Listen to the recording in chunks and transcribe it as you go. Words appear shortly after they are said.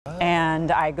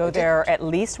and I go there at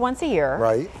least once a year.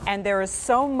 Right. And there is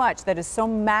so much that is so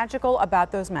magical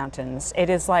about those mountains. It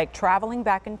is like traveling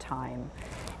back in time.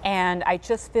 And I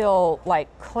just feel like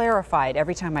clarified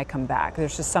every time I come back.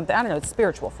 There's just something, I don't know, it's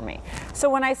spiritual for me. So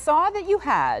when I saw that you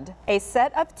had a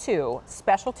set of 2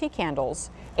 specialty candles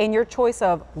in your choice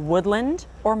of woodland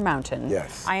or mountain,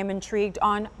 yes, I am intrigued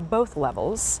on both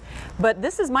levels. But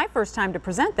this is my first time to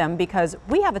present them because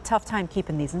we have a tough time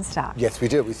keeping these in stock. Yes, we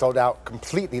do. We sold out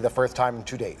completely the first time in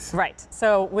 2 days. Right.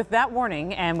 So with that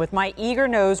warning and with my eager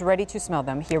nose ready to smell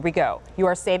them, here we go. You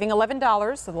are saving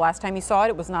 $11. So the last time you saw it,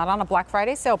 it was not on a Black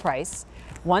Friday sale price.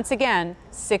 Once again,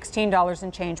 $16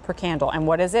 and change per candle. And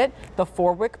what is it? The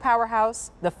 4-wick powerhouse,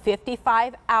 the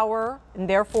 55-hour, and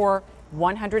therefore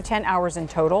 110 hours in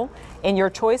total, in your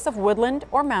choice of woodland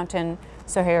or mountain.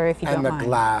 So Harry, if you don't mind. And the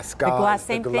glass, guys. The glass,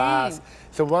 same thing.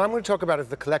 So what I'm going to talk about is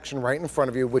the collection right in front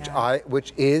of you,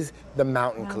 which is the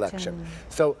mountain collection.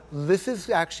 So this is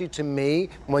actually, to me,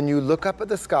 when you look up at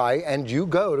the sky, and you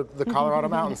go to the Colorado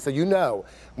mountains, so you know,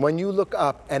 when you look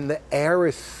up and the air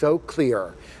is so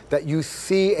clear that you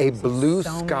see a blue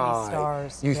sky. Many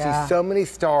stars. You see so many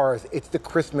stars. It's the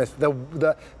Christmas,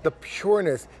 the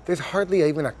pureness. There's hardly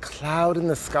even a cloud in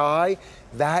the sky.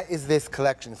 That is this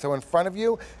collection. So in front of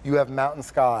you, you have mountain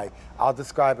sky. I'll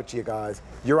describe it to you guys.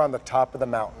 You're on the top of the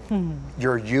mountain.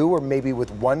 You're you, or maybe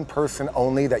with one person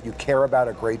only that you care about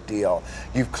a great deal.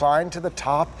 You've climbed to the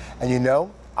top, and you know,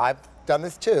 I've done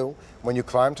this too. When you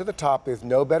climb to the top, there's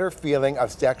no better feeling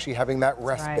of actually having that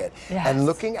respite. Right. Yes. And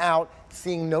looking out,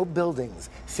 seeing no buildings,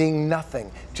 seeing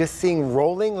nothing, just seeing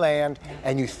rolling land,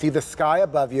 and you see the sky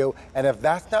above you. And if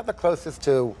that's not the closest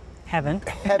to heaven,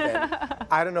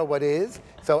 I don't know what is.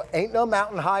 So ain't no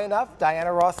mountain high enough,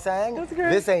 Diana Ross sang. That's great.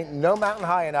 This ain't no mountain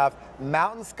high enough.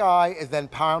 Mountain sky is then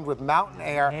pounded with mountain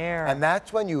air. And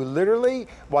that's when you literally,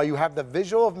 while you have the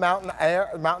visual of mountain air,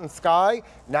 mountain sky,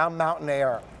 now mountain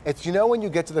air. It's, you know, when you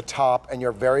get to the top and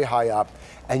you're very high up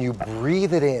and you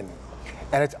breathe it in.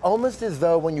 And it's almost as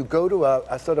though when you go to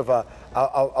a sort of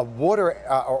a water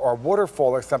or a waterfall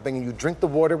or something, and you drink the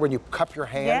water when you cup your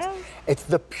hands, it's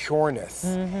the pureness.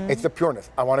 It's the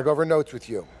pureness. I want to go over notes with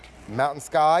you. Mountain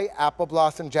sky, apple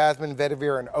blossom, jasmine,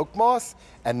 vetiver, and oak moss.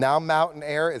 And now mountain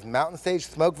air is mountain sage,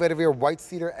 smoke, vetiver, white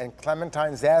cedar, and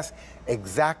clementine zest.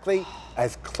 Exactly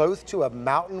as close to a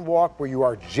mountain walk where you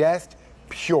are just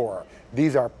pure.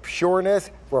 These are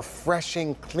pureness,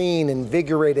 refreshing, clean,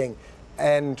 invigorating,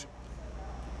 and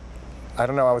I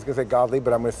don't know, I was going to say godly,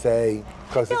 but I'm going to say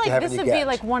closest to heaven you get. This would be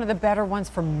like one of the better ones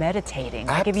for meditating.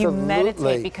 Like if you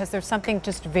meditate, because there's something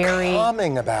just very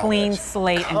calming about clean it.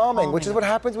 slate and calming, which is what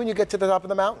happens when you get to the top of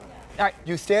the mountain. All right.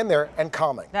 You stand there and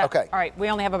calming. Okay. All right, we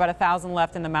only have about 1,000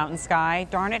 left in the mountain sky.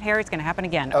 Darn it, Harry, it's going to happen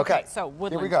again. Okay, so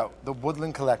woodland. Here we go, the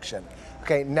woodland collection.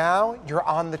 Okay, now you're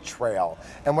on the trail.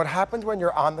 And what happens when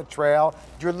you're on the trail,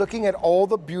 you're looking at all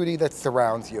the beauty that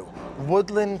surrounds you.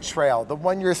 Woodland trail, the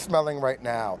one you're smelling right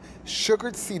now.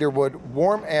 Sugared cedarwood,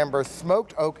 warm amber,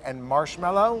 smoked oak, and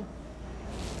marshmallow.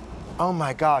 Oh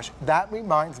my gosh, that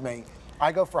reminds me.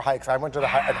 I go for hikes. I went to the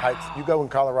hikes. You go in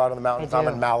Colorado in the mountains. I'm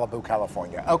in Malibu,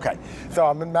 California. Okay, so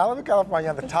I'm in Malibu, California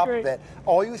on the top of it.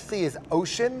 All you see is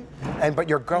ocean, but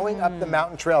you're going up the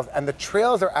mountain trails, and the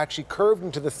trails are actually curved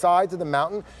into the sides of the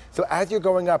mountain. So as you're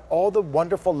going up, all the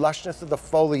wonderful lushness of the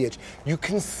foliage, you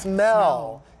can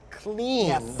smell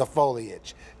clean the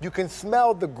foliage. You can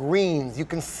smell the greens. You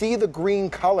can see the green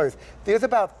colors. There's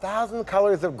about 1,000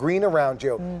 colors of green around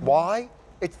you. Why?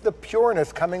 It's the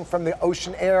pureness coming from the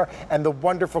ocean air and the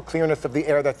wonderful clearness of the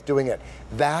air that's doing it.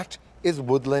 That is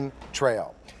Woodland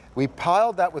Trail. We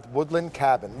piled that with Woodland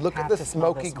Cabin. Look at the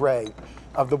smoky gray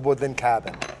of the Woodland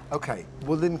Cabin. Okay,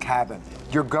 Woodland Cabin.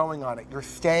 You're going on it. You're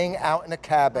staying out in a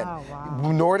cabin. Oh,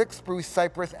 wow. Nordic spruce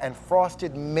cypress and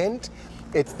frosted mint.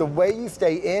 It's the way you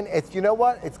stay in. It's, you know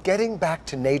what? It's getting back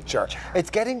to nature.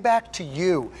 It's getting back to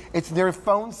you. It's their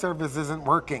phone service isn't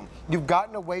working. You've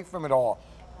gotten away from it all.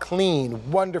 Clean,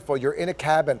 wonderful, you're in a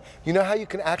cabin. You know how you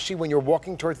can actually, when you're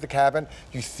walking towards the cabin,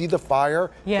 you see the fire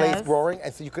place roaring,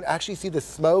 and so you can actually see the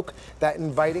smoke, that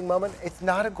inviting moment. It's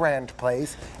not a grand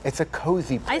place, it's a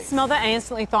cozy place. I smelled that and I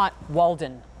instantly thought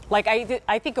Walden. Like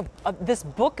I think of this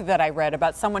book that I read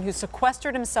about someone who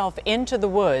sequestered himself into the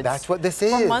woods. That's what this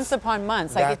is. For months upon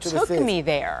months. Like it took me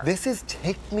there. This is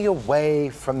take me away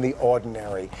from the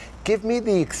ordinary. Give me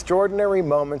the extraordinary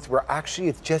moments where actually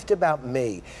it's just about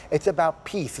me. It's about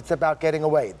peace. It's about getting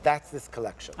away. That's this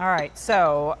collection. All right,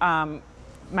 so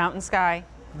Mountain Sky,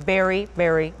 very,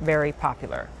 very, very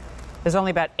popular. There's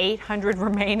only about 800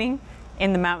 remaining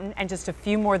in the mountain and just a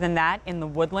few more than that in the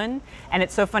woodland. And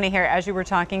it's so funny here, as you were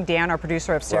talking, Dan, our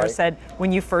producer upstairs, said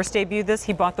when you first debuted this,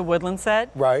 he bought the woodland set.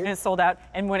 Right. And it sold out.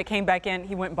 And when it came back in,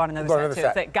 he went and bought another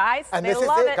set too. So, guys, and they this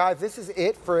love is it. Guys, this is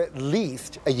it for at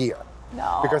least a year.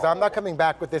 No. Because I'm not coming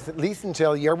back with this at least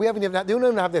until a year. We don't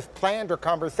even have this planned or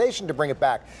conversation to bring it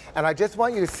back. And I just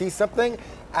want you to see something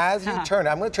as you turn.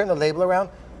 I'm going to turn the label around.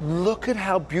 Look at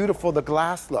how beautiful the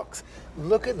glass looks.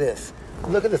 Look at this.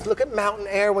 Look at this. Look at mountain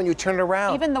air when you turn it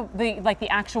around. Even the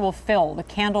actual fill, the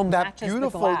candle matches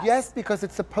beautiful, the glass. yes, because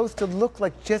it's supposed to look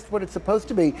like just what it's supposed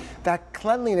to be. That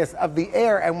cleanliness of the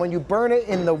air, and when you burn it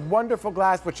in the wonderful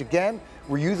glass, which again,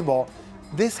 reusable,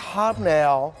 this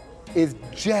hobnail is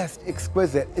just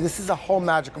exquisite. This is a whole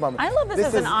magical moment. I love this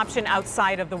as an option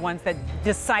outside of the ones that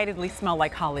decidedly smell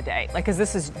like holiday. Like, because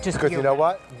this is just because you know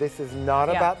what? This is not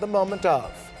about the moment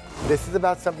of. This is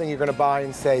about something you're going to buy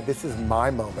and say, this is my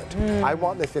moment. I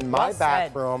want this in my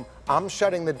bathroom. I'm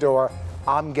shutting the door.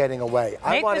 I'm getting away.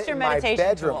 I want it in my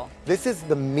bedroom. Tool. This is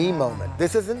the me moment.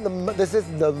 This isn't the. This is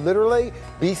the literally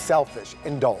be selfish,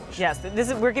 indulge. Yes,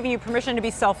 we're giving you permission to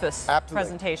be selfish. Absolutely.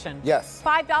 Presentation. Yes.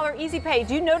 $5 easy pay.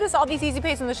 Do you notice all these easy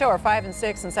pays in the show are $5 and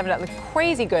 $6 and $7? Look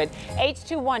crazy good.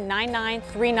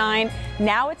 H219939.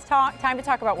 Now it's time to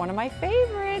talk about one of my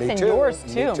favorites, Me and too. yours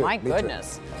too. Me too. My Me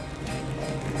goodness.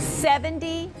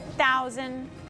 $70,000